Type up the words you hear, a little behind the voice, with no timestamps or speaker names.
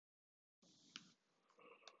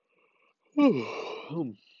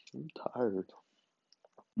I'm tired.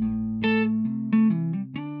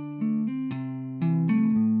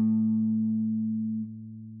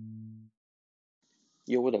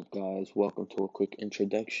 Yo, what up, guys? Welcome to a quick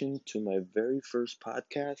introduction to my very first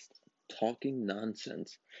podcast, Talking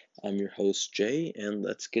Nonsense. I'm your host, Jay, and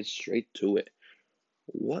let's get straight to it.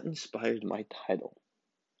 What inspired my title?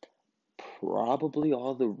 Probably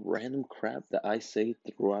all the random crap that I say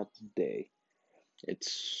throughout the day.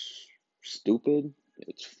 It's stupid,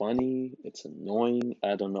 it's funny, it's annoying.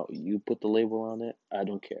 I don't know. You put the label on it, I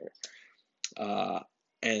don't care. Uh,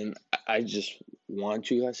 and I just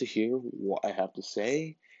want you guys to hear what I have to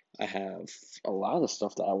say. I have a lot of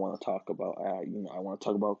stuff that I want to talk about. I want to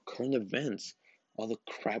talk about current events, all the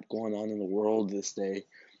crap going on in the world this day.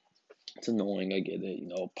 It's annoying. I get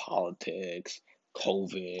it. Politics,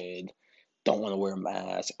 COVID, don't want to wear a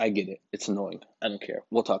mask. I get it. It's annoying. I don't care.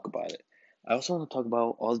 We'll talk about it. I also want to talk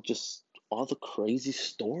about all the crazy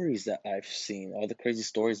stories that I've seen, all the crazy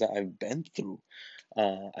stories that I've been through.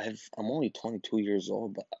 I'm only 22 years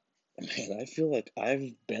old, but man, I feel like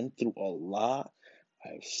I've been through a lot.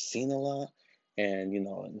 I've seen a lot, and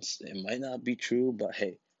it might not be true, but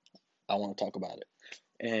hey, I want to talk about it.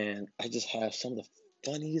 And I just have some of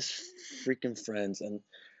the funniest freaking friends, and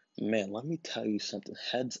man, let me tell you something.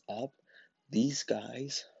 Heads up, these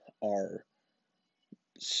guys are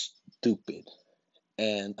stupid.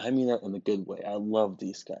 And I mean that in a good way. I love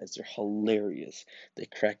these guys. They're hilarious. They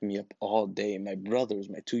crack me up all day. My brothers,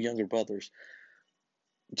 my two younger brothers,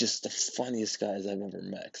 just the funniest guys I've ever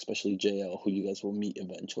met, especially JL, who you guys will meet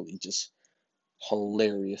eventually. Just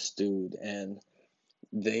hilarious dude. And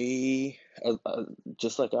they,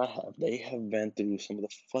 just like I have, they have been through some of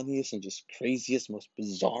the funniest and just craziest, most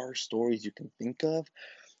bizarre stories you can think of.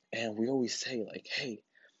 And we always say, like, hey,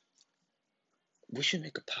 we should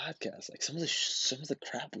make a podcast. Like some of the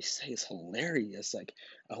crap we say is hilarious. Like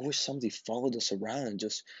I wish somebody followed us around and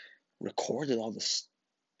just recorded all the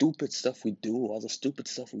stupid stuff we do, all the stupid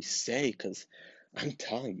stuff we say, because I'm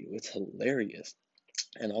telling you, it's hilarious.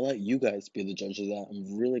 And I'll let you guys be the judge of that.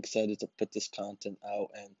 I'm really excited to put this content out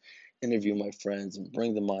and interview my friends and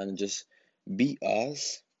bring them on and just be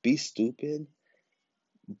us, be stupid,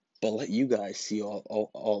 but let you guys see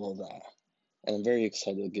all of that. And I'm very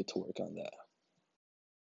excited to get to work on that.